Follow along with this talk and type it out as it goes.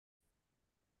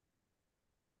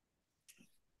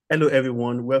Hello,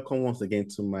 everyone. Welcome once again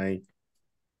to my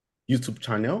YouTube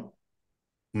channel.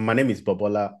 My name is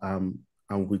Bobola. I'm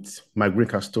with my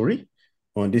Greencard story.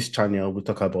 On this channel, we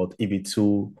talk about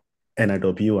EB2,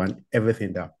 NIW, and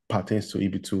everything that pertains to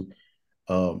EB2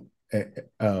 um, eh,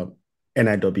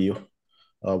 NIW.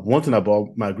 One thing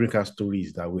about my Greencard story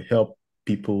is that we help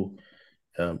people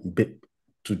um,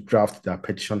 to draft their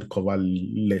petition cover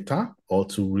letter or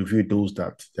to review those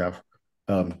that they have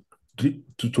um,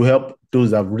 to help those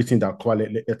that have written their cover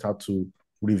letter to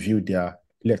review their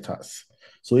letters.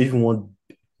 So if you want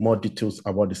more details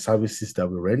about the services that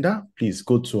we render, please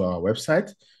go to our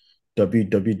website,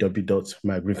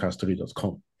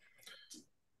 www.mygreencardstory.com.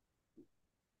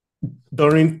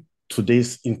 During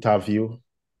today's interview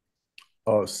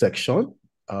section,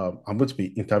 I'm going to be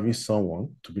interviewing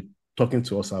someone to be talking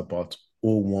to us about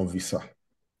O1-visa.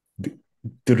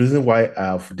 The reason why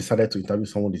I've decided to interview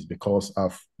someone is because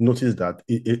I've noticed that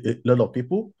a lot of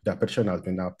people, their petition has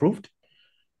been approved,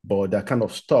 but they're kind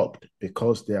of stopped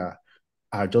because their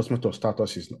adjustment of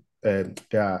status is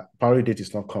their priority date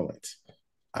is not current.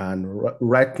 And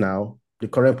right now, the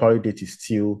current priority date is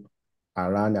still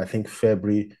around, I think,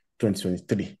 February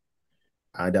 2023.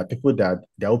 And there are people that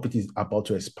their OPT is about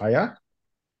to expire,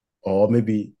 or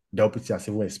maybe the OPT has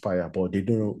even expired, but they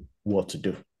don't know what to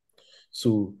do.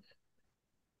 So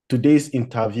today's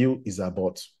interview is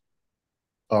about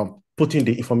putting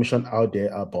the information out there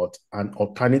about an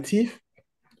alternative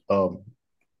um,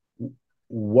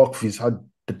 work visa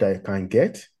that I can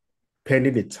get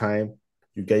pending the time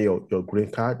you get your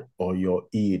green card or your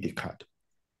EAD card.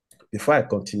 Before I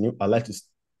continue, I'd like to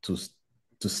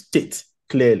state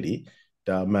clearly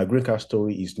that my green card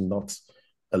story is not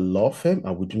a law firm,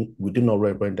 and we do not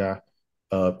render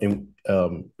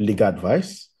legal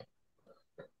advice.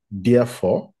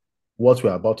 Therefore, what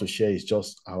we're about to share is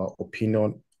just our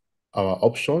opinion, our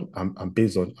option, and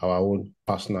based on our own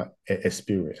personal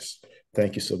experience.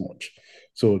 Thank you so much.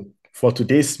 So for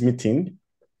today's meeting,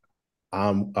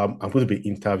 I'm going to be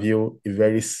interviewing a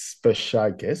very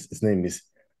special guest. His name is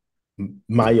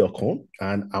Mayokun,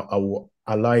 and I will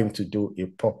allow him to do a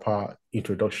proper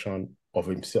introduction of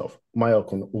himself.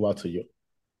 Mayokun, over to you.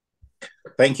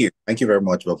 Thank you. Thank you very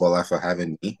much, Bobola, for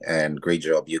having me, and great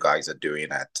job you guys are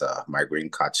doing at my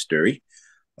Greencard story.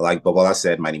 Like Bobola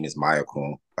said, my name is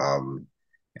Mayokun. I'm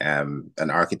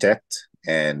an architect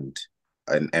and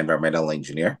an environmental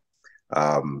engineer.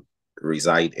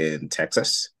 Reside in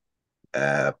Texas.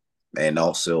 And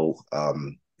also,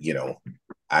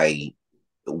 I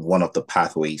one of the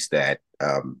pathways that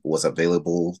was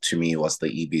available to me was the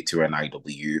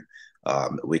EB2-NIW,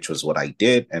 which was what I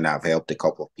did, and I've helped a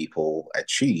couple of people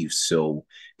achieve. So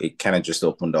it kind of just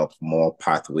opened up more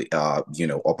pathway,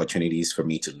 opportunities for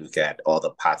me to look at other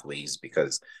pathways,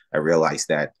 because I realized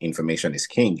that information is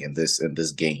king in this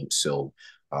game. So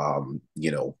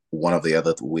one of the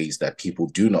other ways that people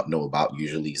do not know about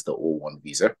usually is the O1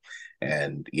 visa.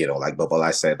 And, like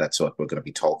Bobola said, that's what we're going to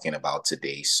be talking about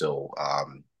today. So,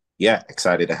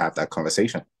 excited to have that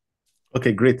conversation.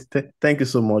 Okay, great. Thank you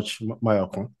so much,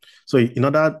 Mayokun. So in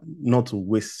order not to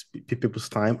waste people's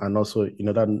time, and also in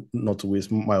order not to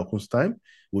waste Mayokun's time,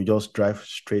 we just drive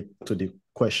straight to the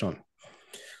question.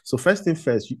 So first thing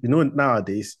first,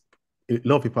 nowadays, a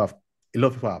lot of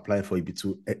people are applying for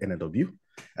EB2 NIW,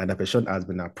 and the petition has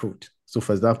been approved. So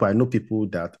for example, I know people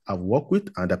that I've worked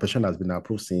with, and the petition has been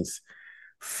approved since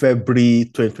February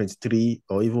 2023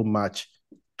 or even March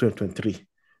 2023,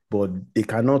 but they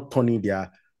cannot turn in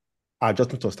their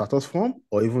adjustment of status form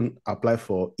or even apply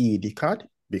for EAD card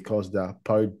because their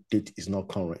priority date is not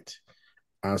current.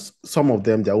 And some of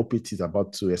them, their OPT is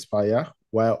about to expire,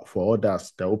 while for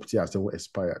others, their OPT has never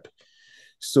expired.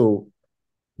 So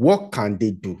what can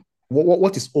they do?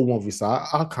 What is O1 visa?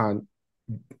 How can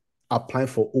applying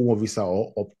for O1 visa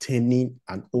or obtaining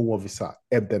an O1 visa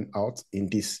help them out in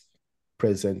this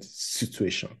present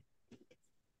situation?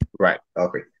 Right.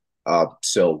 Okay.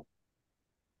 So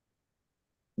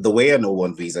the way an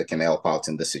O1 visa can help out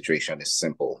in this situation is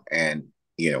simple. And,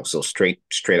 so straight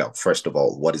up, first of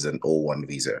all, what is an O1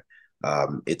 visa?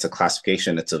 It's a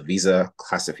classification, it's a visa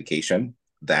classification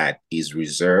that is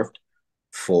reserved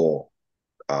for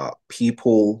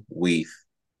people with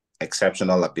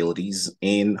exceptional abilities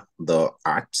in the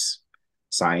arts,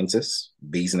 sciences,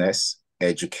 business,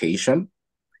 education,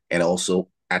 and also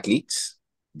athletes.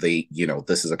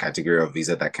 This is a category of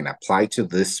visa that can apply to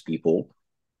these people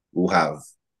who have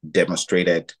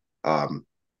demonstrated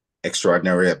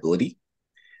extraordinary ability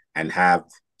and have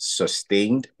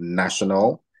sustained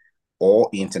national or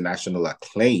international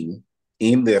acclaim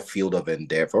in their field of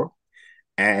endeavor,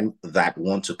 and that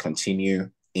want to continue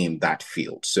in that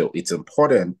field. So it's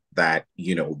important that,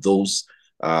 those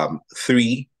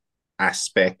three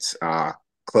aspects are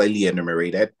clearly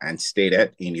enumerated and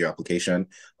stated in your application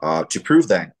to prove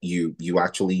that you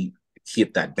actually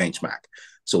hit that benchmark.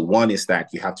 So one is that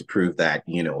you have to prove that,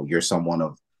 you're someone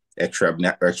of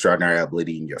extraordinary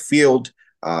ability in your field.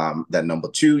 That number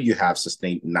two, you have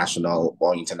sustained national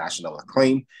or international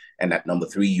acclaim. And that number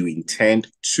three, you intend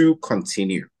to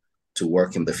continue to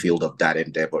work in the field of that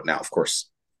endeavor. Now, of course,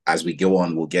 as we go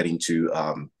on, we'll get into,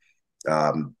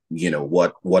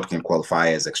 what can qualify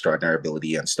as extraordinary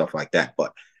ability and stuff like that.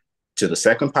 But to the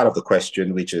second part of the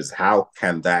question, which is how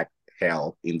can that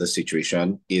help in this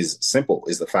situation, is simple,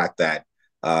 is the fact that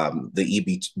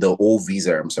the O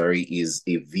visa, is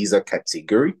a visa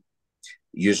category.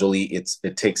 Usually it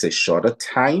takes a shorter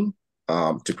time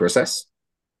to process.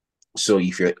 So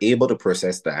if you're able to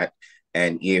process that,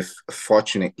 and if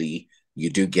fortunately you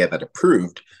do get that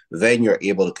approved, then you're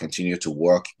able to continue to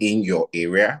work in your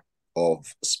area of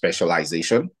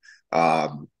specialization,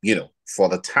 for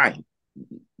the time.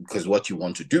 Because what you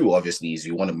want to do, obviously, is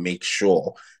you want to make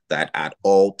sure that at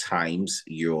all times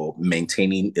you're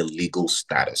maintaining a legal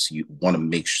status. You want to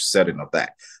make certain of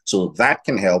that. So that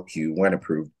can help you, when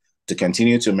approved, to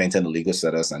continue to maintain the legal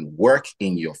status and work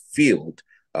in your field,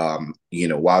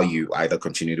 while you either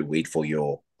continue to wait for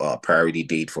your priority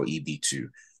date for EB2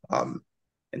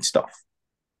 and stuff.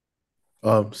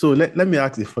 So let me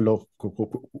ask a follow-up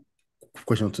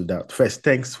question to that. First,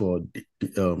 thanks for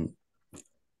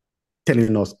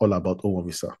telling us all about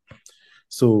O1-visa.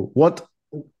 So what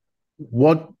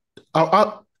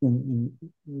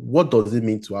does it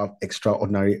mean to have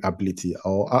extraordinary ability,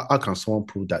 or how can someone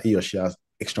prove that he or she has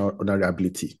extraordinary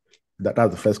ability?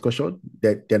 That's the first question.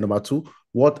 Then number two,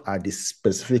 what are the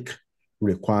specific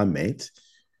requirements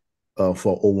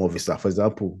for O1-visa? For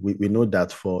example, we know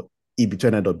that for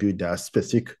EB2-NIW, there are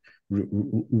specific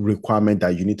requirements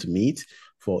that you need to meet.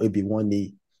 For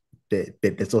EB1-E,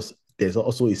 there's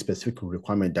also a specific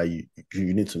requirement that you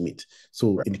need to meet.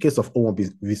 So in the case of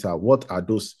O1-visa, what are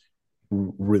those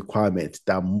requirements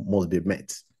that must be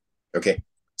met? Okay.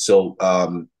 So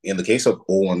in the case of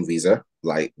O1-visa,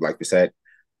 like we said,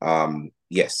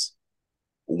 yes.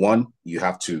 One, you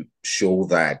have to show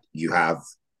that you have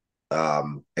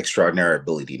extraordinary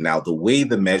ability. Now, the way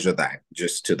they measure that,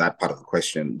 just to that part of the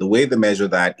question, the way they measure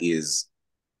that is,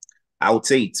 I would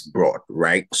say it's broad,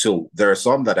 right? So there are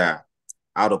some that are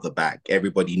out of the bag.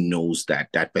 Everybody knows that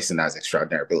that person has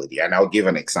extraordinary ability. And I'll give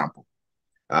an example.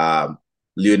 Lionel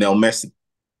Messi,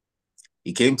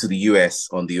 he came to the US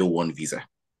on the O1 visa.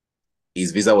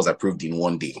 His visa was approved in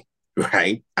 1 day,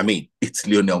 right? I mean, it's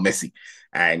Lionel Messi.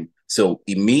 And so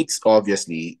it meets,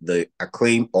 obviously, the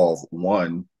acclaim of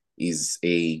one is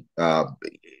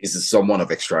someone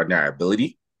of extraordinary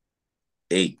ability.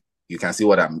 Hey, you can see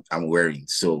what I'm wearing.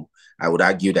 So I would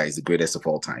argue that is the greatest of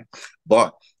all time.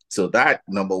 But so that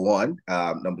number one.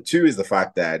 Number two is the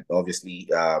fact that obviously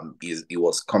it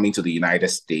was coming to the United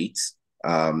States,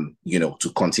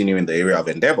 to continue in the area of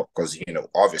endeavor, because,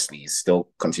 obviously he still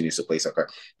continues to play soccer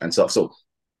and stuff. So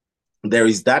there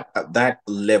is that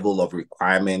level of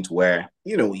requirement where,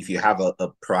 if you have a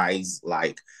prize,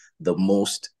 like the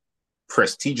most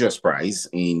prestigious prize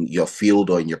in your field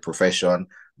or in your profession,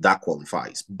 that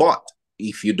qualifies. But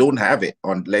if you don't have it,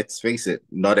 let's face it,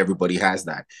 not everybody has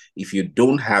that. If you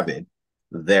don't have it,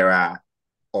 there are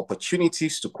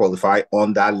opportunities to qualify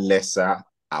under lesser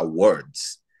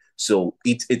awards. So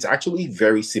it's actually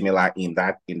very similar in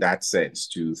that sense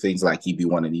to things like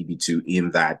EB1 and EB2,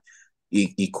 in that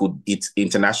it's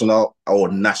international or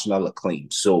national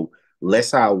acclaim. So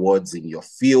lesser awards in your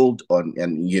field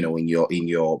in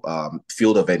your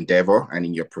field of endeavor and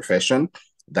in your profession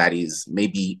that is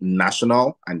maybe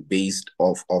national and based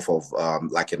off of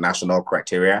like a national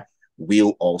criteria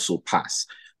will also pass.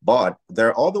 But there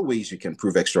are other ways you can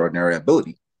prove extraordinary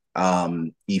ability.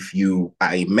 If you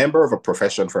are a member of a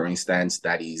profession, for instance,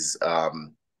 that is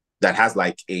that has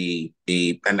like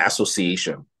an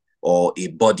association or a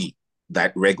body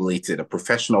that regulates it, a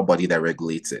professional body that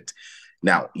regulates it.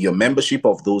 Now, your membership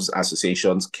of those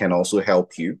associations can also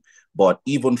help you. But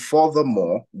even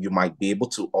furthermore, you might be able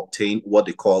to obtain what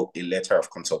they call a letter of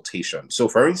consultation. So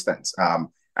for instance, and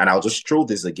I'll just throw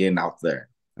this again out there,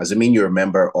 assuming you're a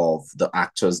member of the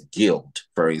Actors Guild,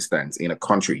 for instance, in a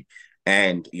country,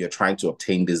 and you're trying to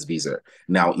obtain this visa.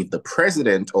 Now, if the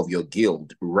president of your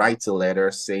guild writes a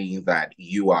letter saying that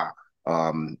you are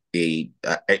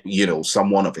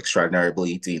someone of extraordinary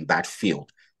ability in that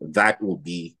field, that will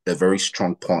be a very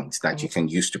strong point that you can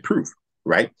use to prove,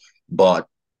 right? But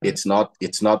it's not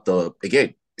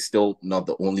still not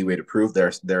the only way to prove.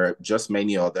 There are just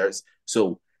many others.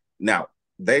 So now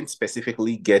then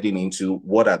specifically getting into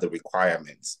what are the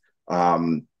requirements.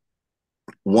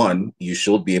 One, you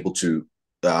should be able to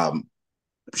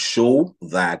show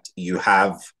that you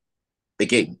have,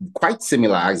 again, quite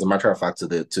similar, as a matter of fact, to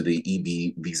the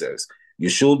EB visas. You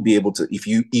should be able to,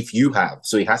 if you have,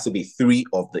 so it has to be 3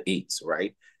 of the 8,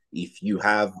 right? If you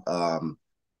have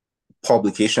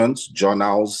publications,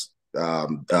 journals,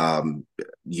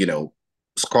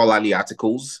 scholarly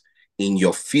articles in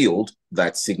your field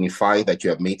that signify that you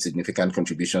have made significant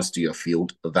contributions to your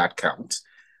field, that counts.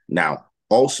 Now,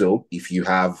 also, if you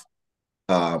have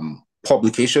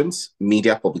publications,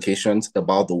 media publications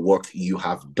about the work you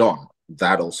have done,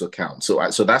 that also counts.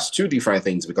 So that's 2 different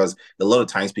things, because a lot of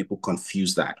times people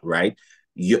confuse that, right?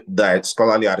 That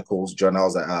scholarly articles,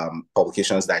 journals,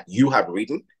 publications that you have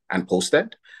written and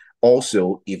posted.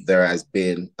 Also, if there has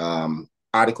been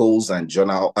articles and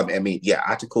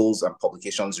articles and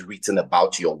publications written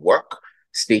about your work,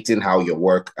 stating how your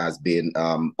work has been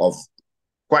of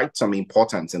quite some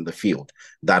importance in the field,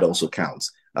 that also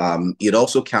counts. It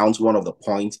also counts, one of the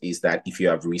points is that if you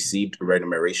have received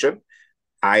remuneration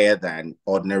higher than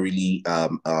ordinarily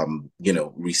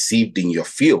received in your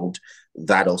field,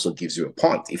 that also gives you a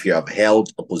point. If you have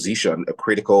held a position, a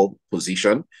critical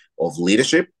position of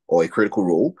leadership or a critical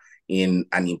role in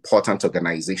an important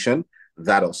organization,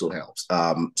 that also helps.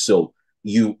 So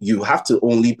you have to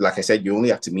only, like I said, you only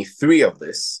have to meet 3 of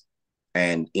this.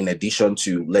 And in addition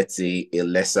to, let's say, a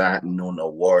lesser known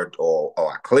award or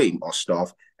acclaim or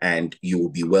stuff, and you will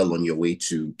be well on your way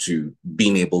to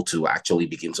being able to actually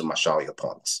begin to marshal your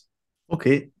points.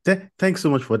 Okay, thanks so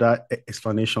much for that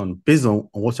explanation. Based on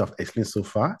what you have explained so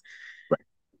far, right,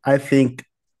 I think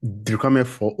the requirement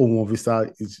for O1 visa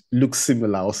looks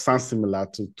similar or sounds similar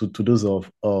to those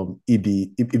of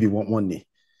EB1-NIW.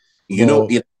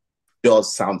 It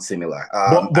does sound similar.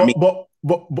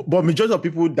 But majority of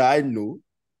people that I know,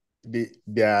 they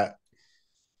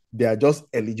are just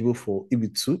eligible for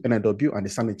EB2-NIW, and they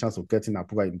stand a chance of getting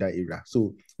approval in that area.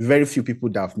 So very few people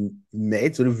that have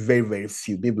met, only very, very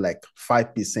few, maybe like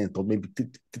 5% or maybe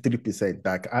 3%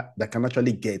 that can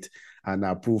actually get an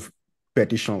approved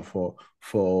petition for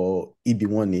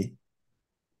EB1A.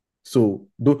 So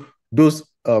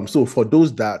so for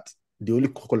those that they only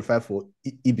qualify for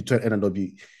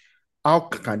EB2-NIW, how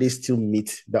can they still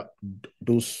meet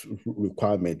those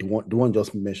requirements? The one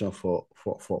just mentioned for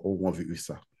O1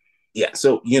 visa. Yeah,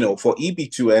 so for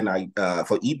EB2 and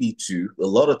for EB2, a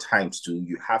lot of times too,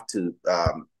 you have to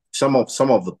some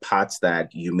of the parts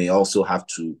that you may also have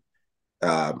to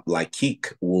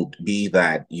kick would be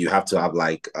that you have to have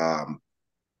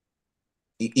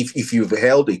if you've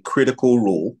held a critical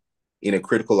role in a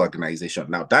critical organization.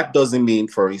 Now, that doesn't mean,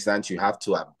 for instance, you have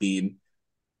to have been,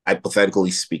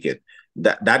 hypothetically speaking,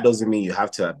 that doesn't mean you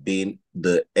have to have been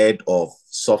the head of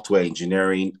software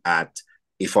engineering at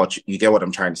a Fortune. You get what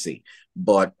I'm trying to say?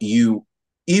 But you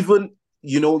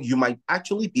might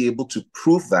actually be able to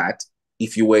prove that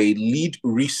if you were a lead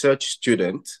research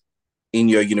student in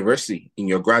your university, in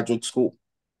your graduate school,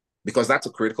 because that's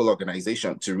a critical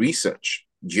organization to research.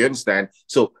 Do you understand?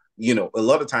 So, a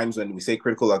lot of times when we say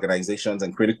critical organizations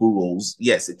and critical roles,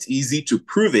 yes, it's easy to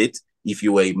prove it if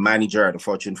you were a manager at a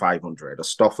Fortune 500 or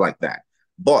stuff like that.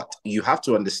 But you have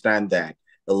to understand that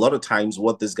a lot of times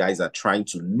what these guys are trying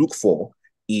to look for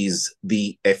is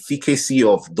the efficacy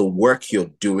of the work you're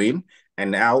doing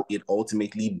and how it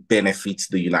ultimately benefits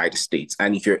the United States.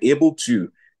 And if you're able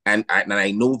to, and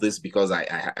I know this because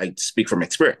I speak from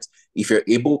experience,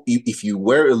 if you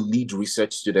were a lead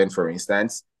research student, for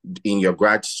instance, in your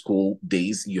grad school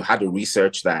days, you had a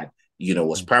research that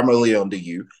was primarily under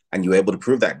you, and you were able to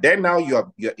prove that. Then now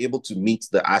you're able to meet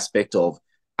the aspect of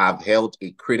I've held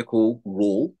a critical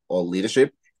role or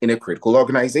leadership in a critical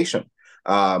organization.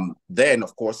 Then,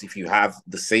 of course, if you have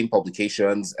the same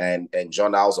publications and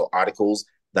journals or articles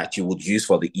that you would use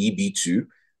for the EB2,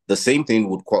 the same thing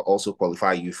would also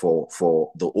qualify you for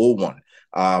the O1.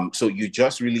 So you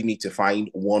just really need to find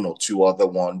 1 or 2 other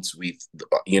ones with,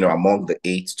 among the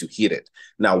 8 to hit it.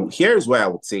 Now, here's where I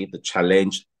would say the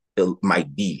challenge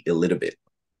might be a little bit.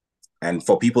 And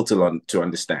for people to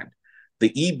understand, the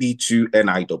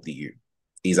EB2-NIW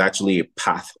is actually a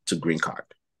path to Greencard.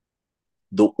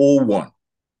 The O1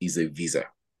 is a visa.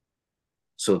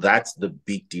 So that's the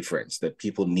big difference that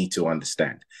people need to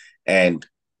understand. And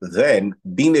then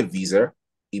being a visa,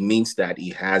 it means that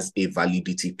it has a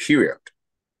validity period,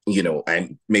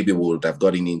 and maybe we would have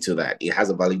gotten into that. It has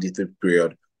a validity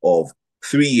period of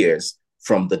 3 years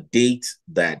from the date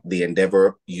that the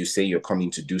endeavor you say you're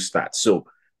coming to do starts. So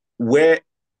where,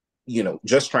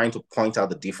 just trying to point out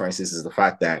the differences is the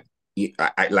fact that,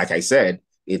 like I said,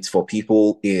 it's for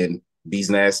people in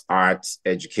business, arts,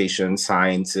 education,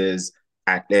 sciences,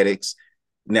 athletics.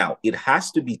 Now, it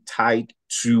has to be tied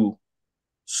to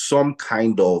some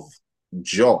kind of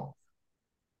job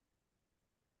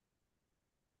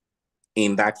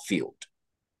in that field.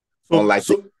 Unlike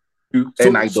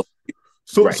NIW.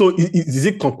 Is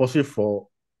it compulsory for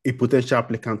a potential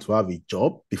applicant to have a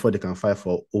job before they can file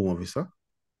for O1 visa?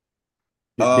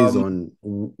 Based on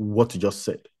what you just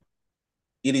said.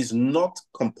 It is not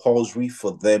compulsory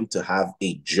for them to have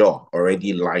a job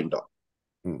already lined up.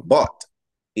 But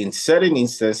in certain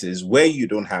instances where you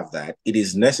don't have that, it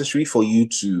is necessary for you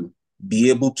to be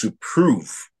able to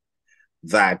prove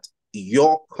that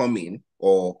your coming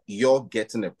or your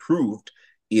getting approved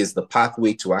is the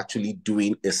pathway to actually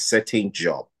doing a certain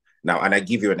job. Now, and I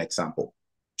give you an example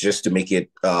just to make it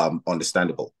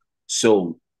understandable.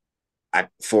 So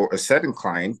for a certain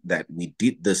client that we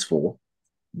did this for,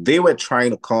 they were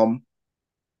trying to come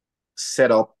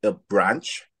set up a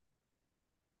branch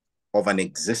of an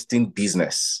existing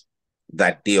business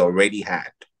that they already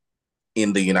had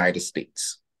in the United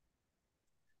States.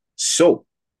 So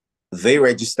they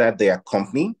registered their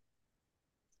company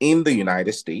in the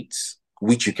United States,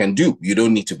 which you can do. You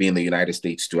don't need to be in the United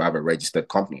States to have a registered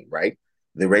company, right?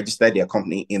 They registered their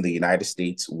company in the United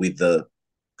States with the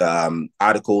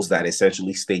articles that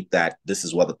essentially state that this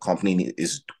is what the company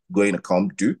is going to come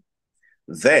do.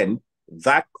 Then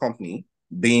that company,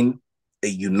 being a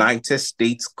United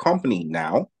States company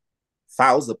now,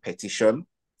 files a petition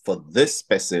for this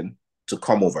person to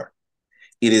come over.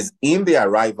 It is in the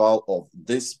arrival of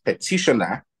this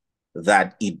petitioner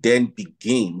that it then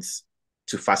begins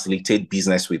to facilitate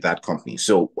business with that company.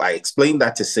 So I explained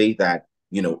that to say that,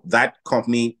 you know, that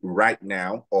company right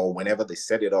now, or whenever they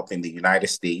set it up in the United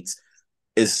States,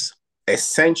 is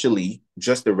essentially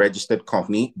just a registered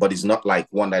company, but it's not like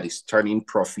one that is turning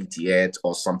profit yet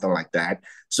or something like that.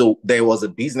 So there was a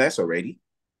business already,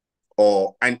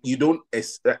 and you don't,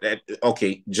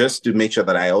 okay, just to make sure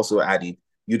that I also added,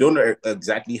 you don't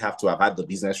exactly have to have had the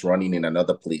business running in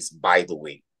another place, by the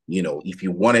way. You know, if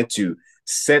you wanted to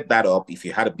set that up, if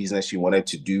you had a business you wanted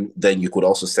to do, then you could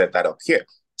also set that up here.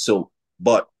 So,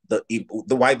 but the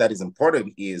why that is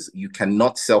important is you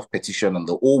cannot self-petition on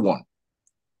the O1.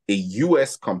 A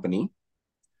US company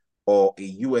or a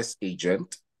US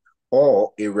agent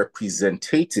or a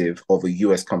representative of a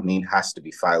US company has to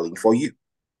be filing for you.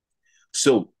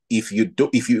 So if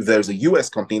there's a US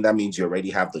company, that means you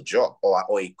already have the job or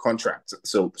a contract.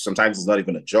 So sometimes it's not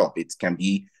even a job. It can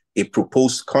be a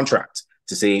proposed contract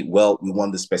to say, well, we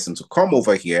want this person to come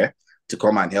over here to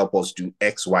come and help us do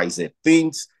X, Y, Z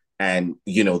things. And,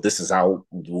 you know, this is how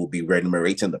we'll be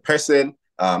remunerating the person.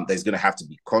 There's going to have to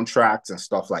be contracts and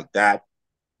stuff like that.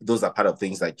 Those are part of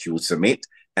things that you submit.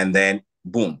 And then,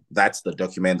 boom, that's the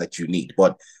document that you need.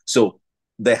 But so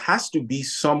there has to be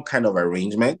some kind of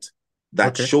arrangement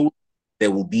that shows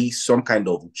there will be some kind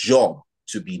of job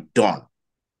to be done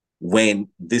when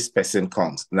this person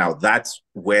comes. Now, that's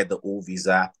where the O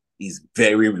visa is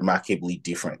very remarkably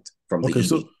different from the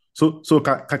EB. So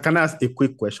can I ask a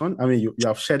quick question? I mean, you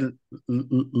have shed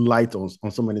light on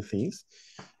so many things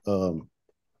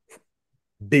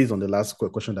based on the last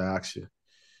question that I asked you.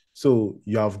 So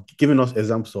you have given us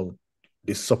examples of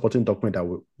the supporting document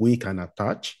that we can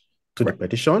attach to the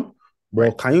petition.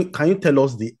 But can you tell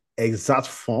us the exact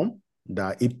form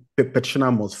that a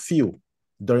petitioner must fill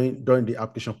during the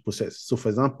application process? So, for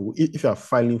example, if you are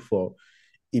filing for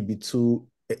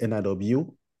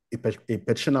EB2-NIW, a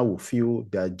petitioner will fill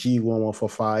their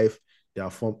G1145, their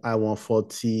form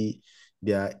I-140,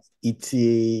 their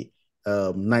ETA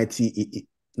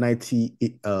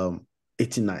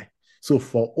 9089. So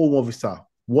for O1 visa,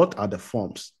 what are the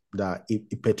forms that a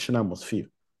petitioner must fill?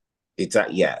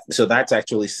 Yeah, so that's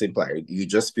actually simpler. You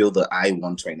just fill the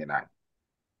I-129.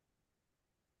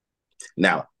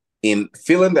 Now, in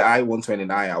filling the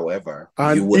I-129, however,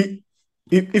 you would...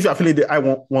 If you're filling the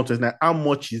I-129, how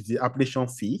much is the application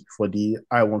fee for the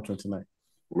I-129?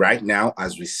 Right now,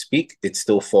 as we speak, it's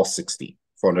still $460.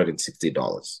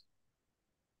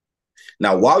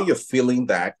 Now, while you're filling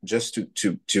that, just to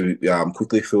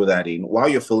quickly fill that in, while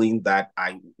you're filling that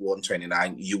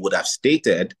I-129, you would have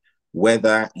stated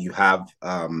whether you have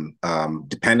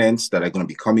dependents that are going to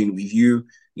be coming with you,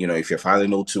 you know, if you're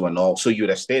filing O2 and all. So you would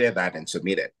have stated that and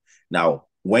submitted. Now,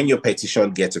 when your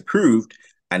petition gets approved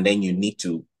and then you need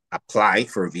to apply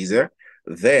for a visa,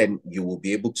 then you will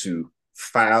be able to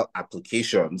file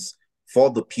applications for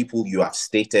the people you have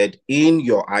stated in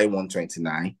your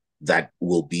I-129 that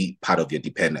will be part of your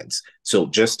dependents. So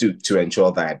just to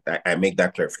ensure that I make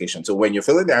that clarification. So when you're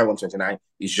filling the I-129,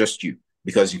 it's just you,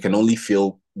 because you can only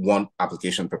fill one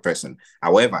application per person.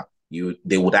 However,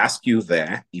 they would ask you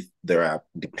there if there are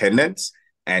dependents,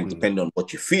 and depending on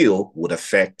what you feel would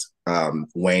affect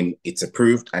when it's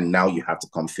approved, and now you have to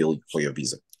come fill for your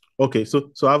visa. Okay,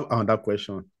 so I have another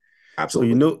question.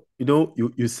 Absolutely. So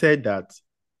you said that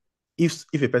if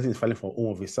a person is filing for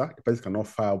O1 visa, the person cannot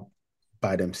file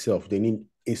by themselves. They need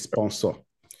a sponsor.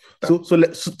 So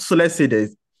let's say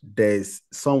there's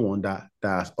someone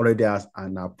that already has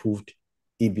an approved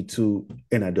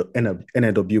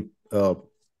EB2-NIW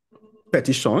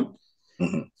petition,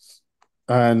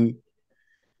 and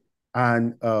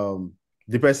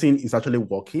the person is actually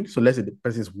working. So let's say the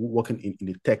person is working in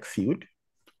the tech field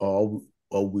or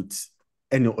with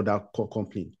any other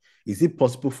company. Is it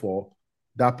possible for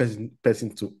that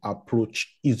person to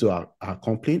approach his or her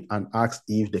company and ask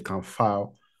if they can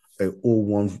file a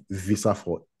O1 visa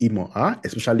for him or her,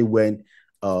 especially when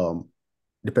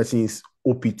the person's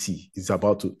OPT is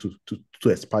about to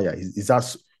expire? Is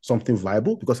that something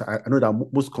viable? Because I know that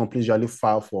most companies usually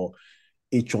file for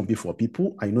H1B for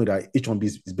people. I know that H1B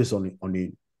is based on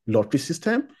a lottery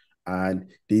system, and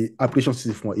the application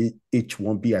system for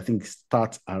H1B, I think,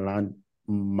 starts around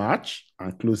March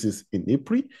and closes in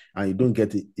April, and you don't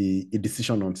get a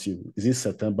decision until, is it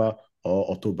September or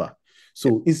October?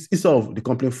 So instead of the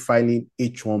company filing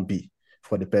H1B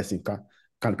for the person, can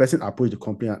the person approach the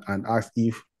company and ask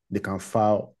if they can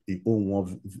file a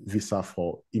O1 visa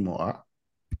for him or her?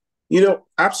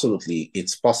 Absolutely,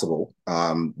 it's possible.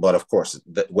 But of course,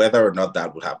 whether or not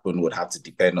that would happen would have to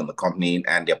depend on the company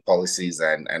and their policies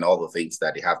and all the things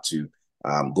that they have to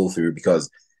go through, because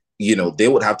they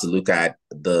would have to look at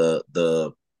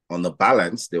on the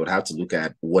balance, they would have to look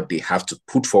at what they have to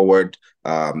put forward.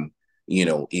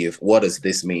 What does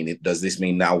this mean? Does this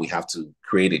mean now we have to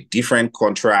create a different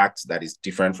contract that is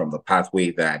different from the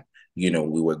pathway that, we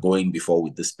were going before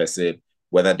with this person,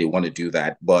 whether they want to do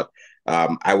that. But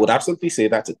I would absolutely say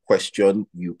that's a question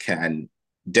you can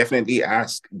definitely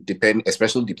ask,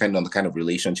 especially depending on the kind of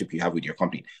relationship you have with your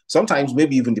company. Sometimes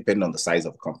maybe even depending on the size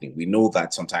of the company. We know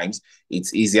that sometimes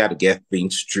it's easier to get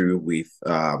things through with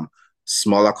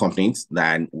smaller companies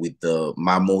than with the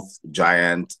mammoth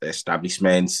giant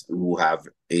establishments who have,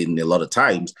 in a lot of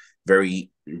times, very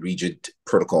rigid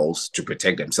protocols to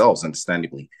protect themselves,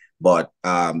 understandably. But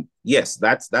yes,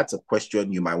 that's a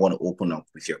question you might want to open up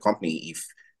with your company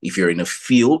if you're in a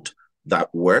field that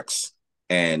works,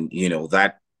 and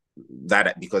that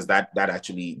because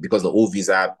the O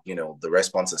visa, the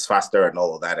response is faster and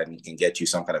all of that, and it can get you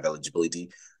some kind of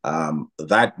eligibility.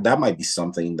 That might be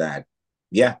something that,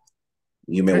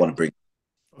 you may want to bring.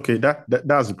 Okay,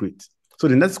 that's great. So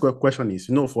the next question is,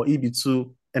 for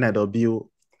EB2-NIW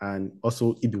and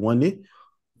also EB1A,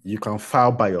 you can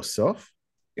file by yourself.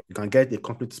 You can get a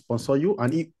company to sponsor you,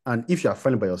 and if you are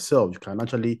filing by yourself, you can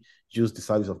actually use the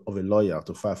service of a lawyer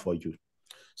to file for you.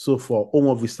 So for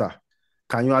O1 visa,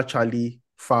 can you actually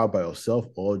file by yourself,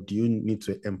 or do you need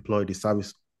to employ the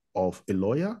service of a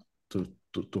lawyer to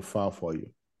file for you?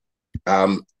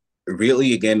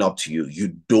 Really, again, up to you. You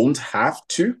don't have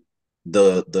to.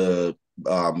 The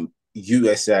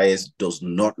USCIS does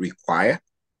not require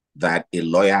that a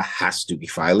lawyer has to be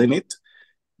filing it.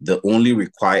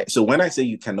 So when I say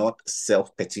you cannot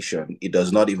self-petition, it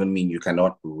does not even mean you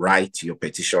cannot write your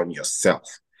petition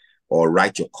yourself, or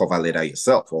write your cover letter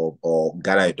yourself, or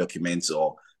gather your documents,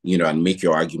 or and make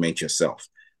your argument yourself.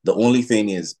 The only thing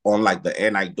is, unlike the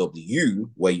NIW,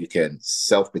 where you can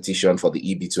self-petition for the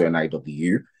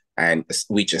EB2-NIW, and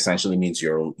which essentially means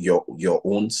your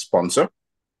own sponsor,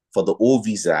 for the O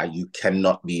visa, you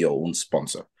cannot be your own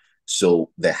sponsor.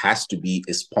 So there has to be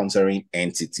a sponsoring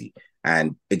entity.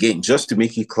 And again, just to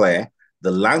make it clear,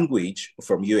 the language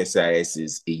from USCIS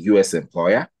is a US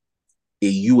employer, a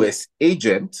US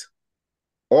agent,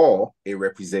 or a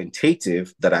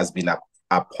representative that has been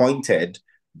appointed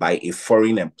by a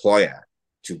foreign employer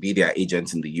to be their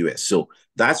agent in the US. So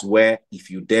that's where, if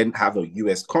you then have a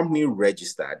US company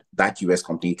registered, that US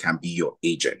company can be your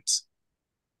agent.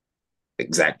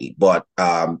 Exactly. But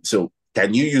so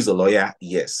can you use a lawyer?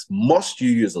 Yes. Must you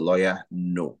use a lawyer?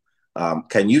 No.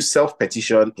 Can you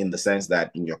self-petition in the sense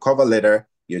that in your cover letter,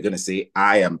 you're going to say,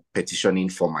 I am petitioning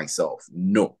for myself?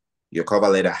 No. Your cover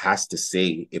letter has to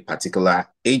say a particular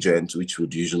agent, which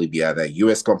would usually be either a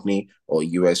US company or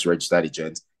US registered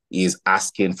agent, is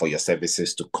asking for your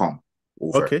services to come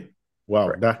over. Okay. Wow.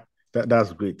 Right.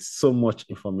 That's great. So much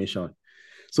information.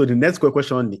 So the next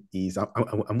question is,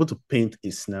 I'm going to paint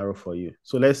a scenario for you.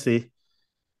 So let's say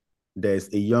there's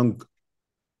a young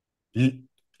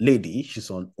lady,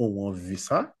 she's on O1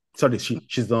 visa. Sorry,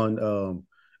 she's on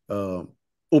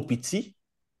OPT,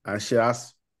 and she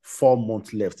has 4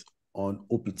 months left on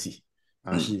OPT,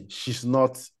 and she's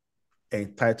not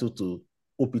entitled to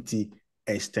OPT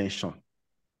extension.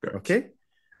 Correct. Okay?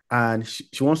 And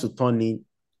she wants to turn in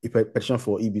a petition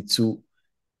for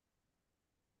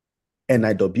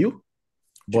EB2-NIW,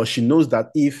 but she knows that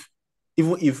even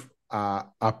if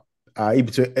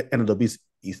EB2-NIW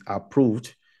is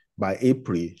approved by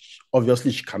April,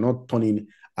 obviously she cannot turn in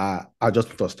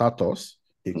adjustment of status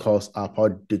because our power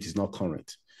date is not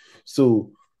current.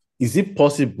 So is it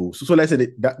possible? So let's say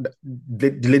that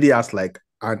the lady has like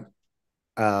an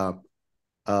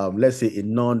let's say a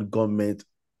non-government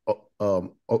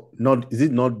is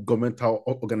it not governmental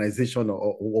organization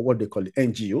or what they call it,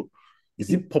 NGO? Is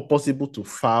it possible to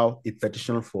file a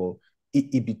petition for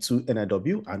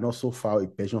EB2-NIW and also file a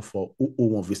petition for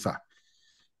O1-visa?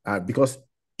 Because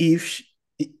if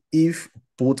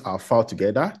both are filed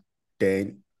together,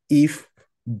 then if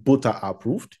both are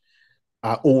approved,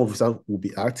 our O1-visa will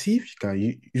be active. She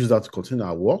can use that to continue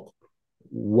our work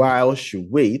while she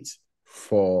waits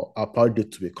for our power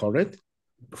date to be current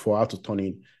for her to turn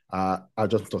in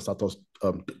adjustment of status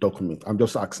document. I'm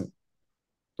just asking.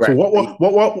 Right. So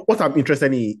what I'm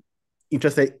interested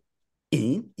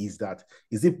in is that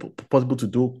is it possible to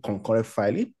do concurrent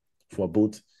filing for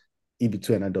both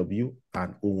EB2-NIW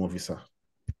and O1-visa?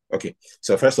 Okay,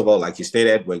 so first of all, like you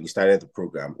stated when you started the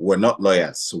program, we're not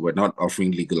lawyers, so we're not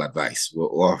offering legal advice. We're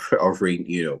offering,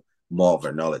 more of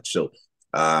our knowledge. So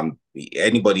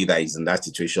anybody that is in that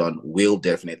situation will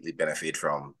definitely benefit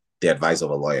from the advice of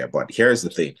a lawyer. But here's the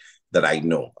thing that I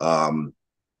know.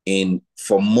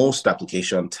 For most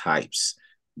application types,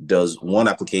 does one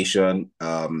application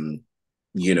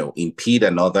impede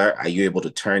another? Are you able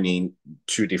to turn in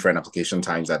two different application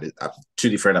types at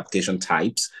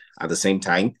the same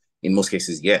time? In most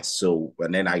cases, yes. So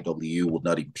an NIW would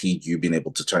not impede you being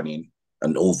able to turn in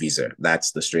an O visa.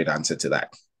 That's the straight answer to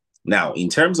that. Now, in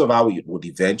terms of how it would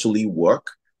eventually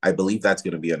work, I believe that's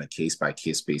going to be on a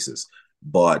case-by-case basis.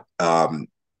 But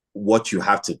what you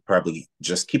have to probably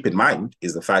just keep in mind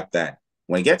is the fact that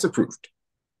when it gets approved,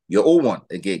 your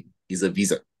O1, again, is a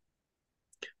visa.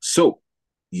 So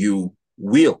you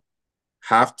will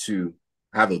have to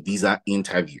have a visa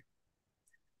interview.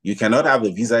 You cannot have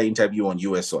a visa interview on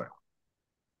US soil.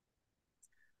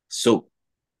 So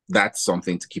that's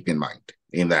something to keep in mind,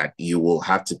 in that you will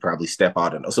have to probably step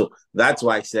out. And also that's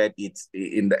why I said it's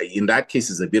in that case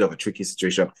is a bit of a tricky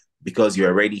situation because you're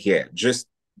already here. Just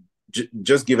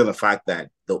given the fact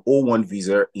that the O1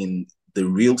 visa in the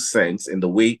real sense, in the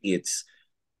way it's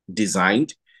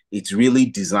designed, it's really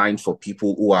designed for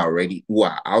people who are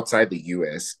outside the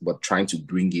US, but trying to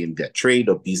bring in their trade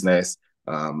or business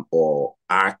or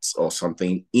arts or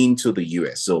something into the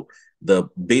US. So the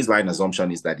baseline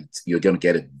assumption is that you're going to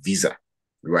get a visa,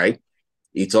 right?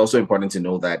 It's also important to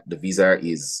know that the visa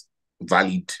is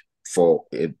valid for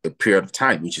a period of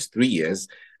time, which is 3 years,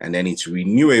 and then it's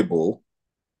renewable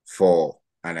for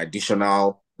an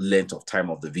additional length of time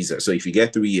of the visa. So if you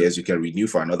get 3 years, you can renew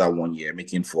for another 1 year,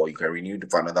 making 4. You can renew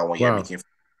for another 1 year, making 4.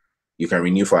 You can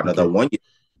renew for another 1 year,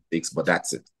 6, but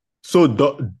that's it. So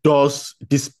does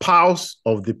the spouse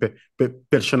of the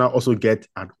petitioner also get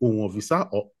an O1 visa,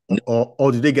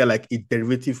 or do they get like a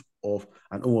derivative of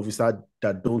an O1 visa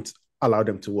that don't allow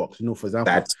them to work? For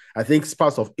example, I think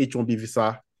spouse of H1B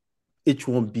visa,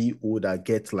 H1B would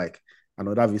get like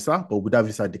another visa, but with that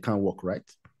visa they can't work, right?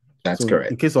 That's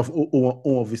correct. In case of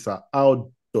O1 visa,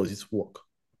 how does it work?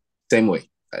 Same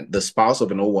way. The spouse of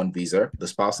an O1 visa, the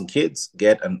spouse and kids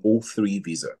get an O3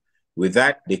 visa. With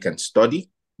that, they can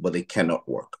study, but they cannot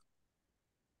work.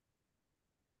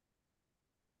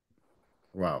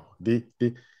 Wow. This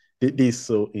is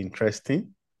so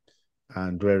interesting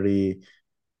and very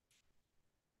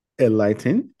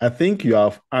enlightening. I think you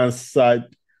have answered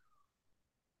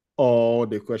all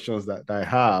the questions that I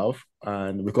have,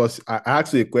 and because I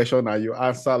asked you a question and you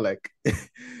answer like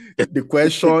the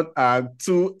question and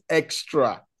 2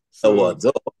 extra. So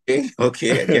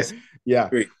okay, I guess. Yeah.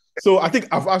 Great. So I think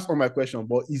I've asked all my questions,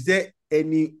 but is there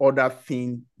any other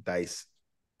thing that is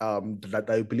that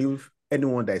I believe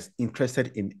anyone that is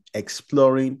interested in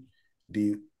exploring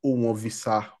the O1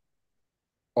 visa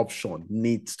option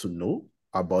needs to know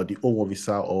about the O1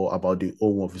 visa or about the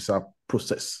O1 visa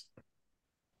process?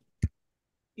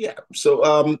 Yeah. So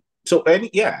I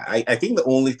think the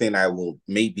only thing I will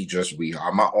maybe just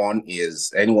re-hammer on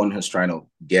is anyone who's trying to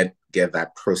get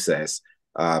that process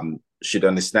should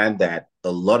understand that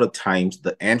a lot of times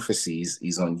the emphasis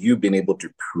is on you being able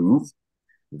to prove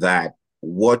that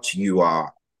what you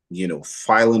are,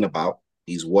 filing about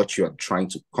is what you are trying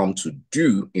to come to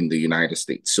do in the United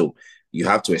States. So you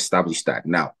have to establish that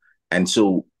now. And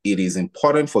so it is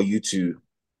important for you to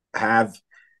have,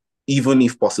 even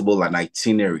if possible, an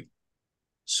itinerary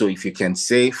So if you can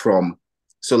say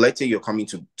so let's say you're coming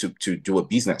to do a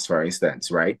business, for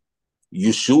instance, right?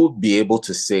 You should be able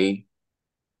to say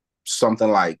something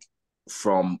like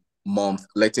from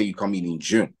let's say you come in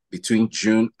June, between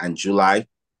June and July,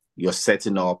 you're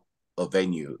setting up a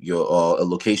venue, you're a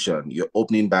location, you're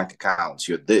opening bank accounts,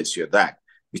 you're this, you're that.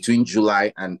 Between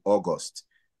July and August,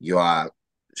 you are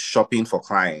shopping for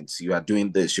clients, you are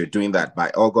doing this, you're doing that.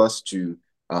 By August to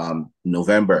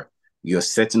November, you're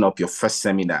setting up your first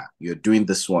seminar, you're doing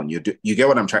this one, you get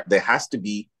what I'm trying. There has to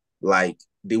be, like,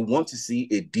 they want to see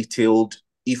a detailed,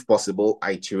 if possible,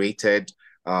 iterated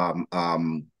um,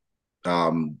 um,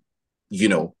 um,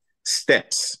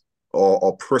 steps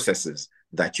or processes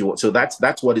that you want. So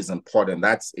that's what is important.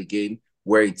 That's again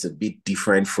where it's a bit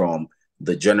different from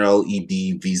the general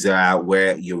EB visa,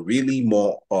 where you're really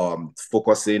more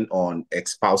focusing on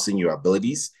espousing your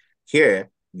abilities. Here,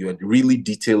 you're really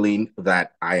detailing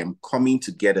that I am coming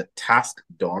to get a task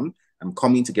done. I'm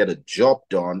coming to get a job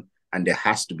done, and there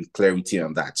has to be clarity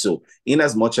on that. So, in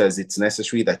as much as it's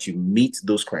necessary that you meet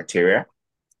those criteria,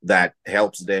 that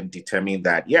helps them determine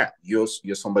that, yeah, you're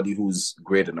somebody who's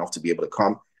great enough to be able to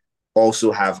come.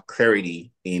 Also have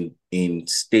clarity in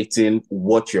stating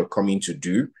what you're coming to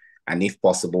do, and if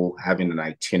possible, having an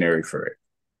itinerary for it.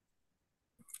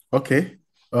 Okay.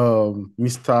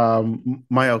 Mr.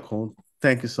 Mayokun,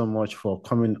 thank you so much for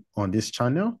coming on this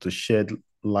channel to shed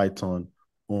light on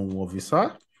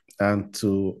O1-visa. And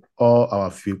to all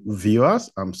our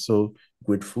viewers, I'm so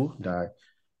grateful that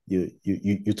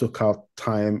you took out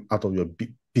time out of your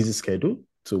busy schedule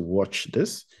to watch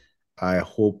this. I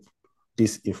hope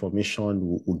this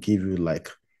information will give you like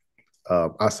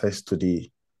access to the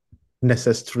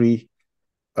necessary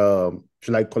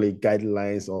should I call it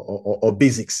guidelines or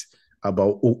basics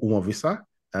about O1-visa.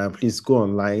 Please go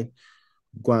online,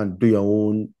 go and do your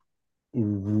own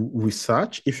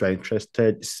research. If you're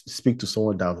interested, speak to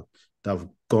someone that have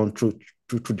gone through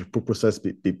the process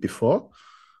before,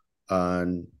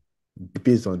 and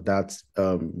based on that,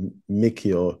 make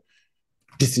your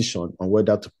decision on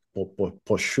whether to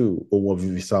pursue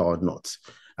O1-visa or not.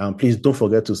 And please don't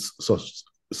forget to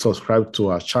subscribe to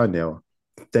our channel.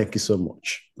 Thank you so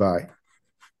much. Bye.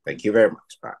 Thank you very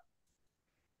much. Bye.